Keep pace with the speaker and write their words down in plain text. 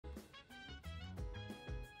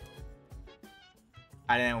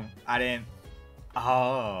I didn't.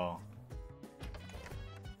 Oh.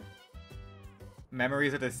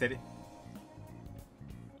 Memories of the city.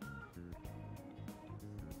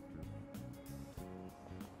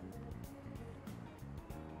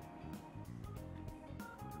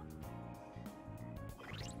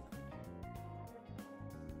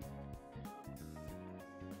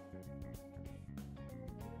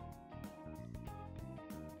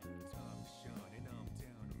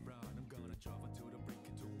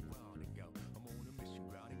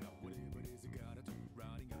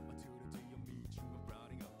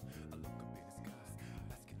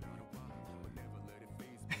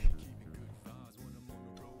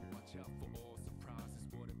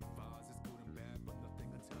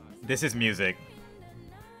 This is music.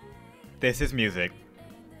 This is music.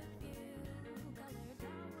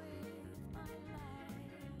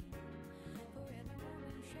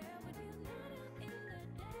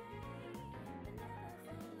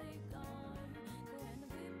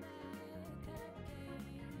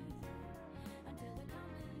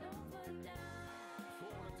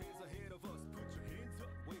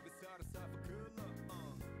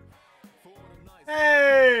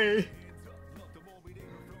 Hey!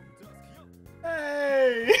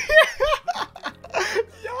 Hey!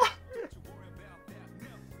 Yeah.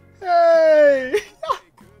 Hey!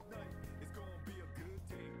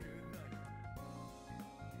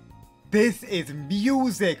 This is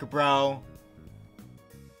music, bro.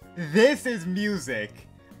 This is music.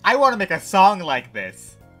 I want to make a song like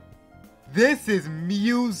this. This is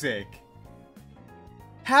music.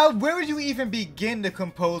 Where would you even begin to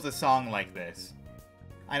compose a song like this?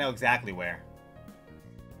 I know exactly where.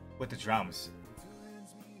 With the drums.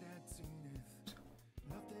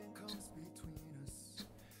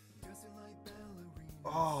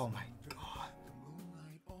 Oh my god.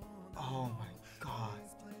 Oh my god.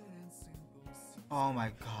 Oh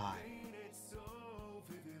my god.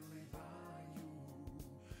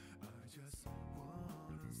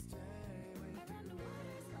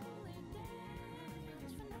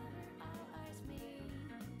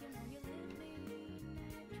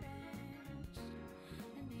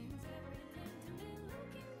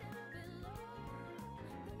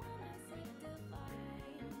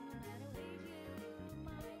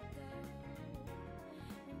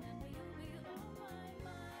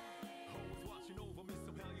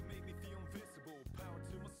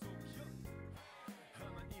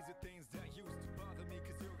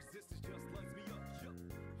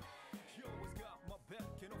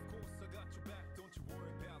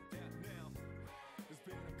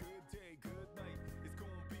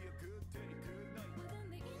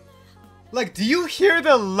 Like, do you hear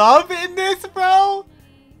the love in this, bro?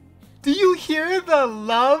 Do you hear the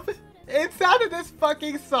love inside of this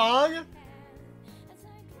fucking song?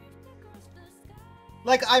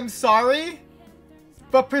 Like, I'm sorry,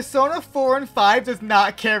 but Persona 4 and 5 does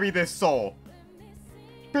not carry this soul.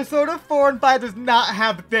 Persona 4 and 5 does not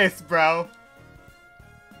have this, bro.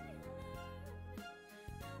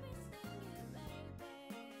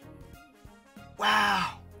 Wow.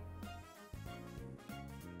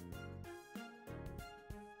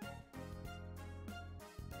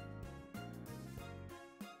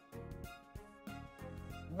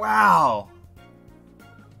 Wow.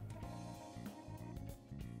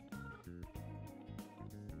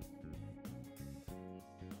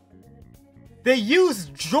 They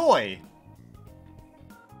used joy.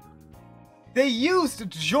 They used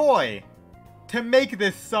joy to make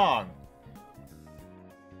this song.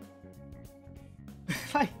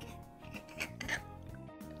 Like,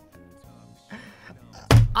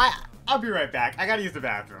 I'll be right back. I gotta use the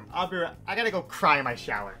bathroom. I gotta go cry in my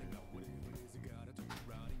shower.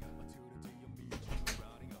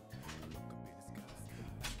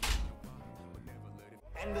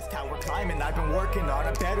 And this tower climbing, I've been working on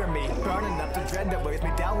a better me. Burning up the dread that weighs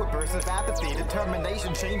me down with bursts of apathy.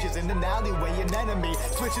 Determination changes in an alleyway, an enemy.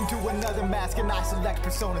 Switching to another mask and I select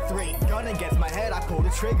Persona 3. Gun against my head, I pull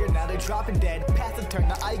the trigger, now they're dropping dead. Past the turn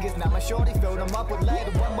to Igus, now my shorty filled them up with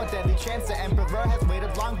lead. One more deadly chance, the Emperor has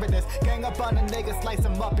waited long for this. Gang up on a nigga, slice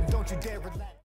him up and don't you dare relent.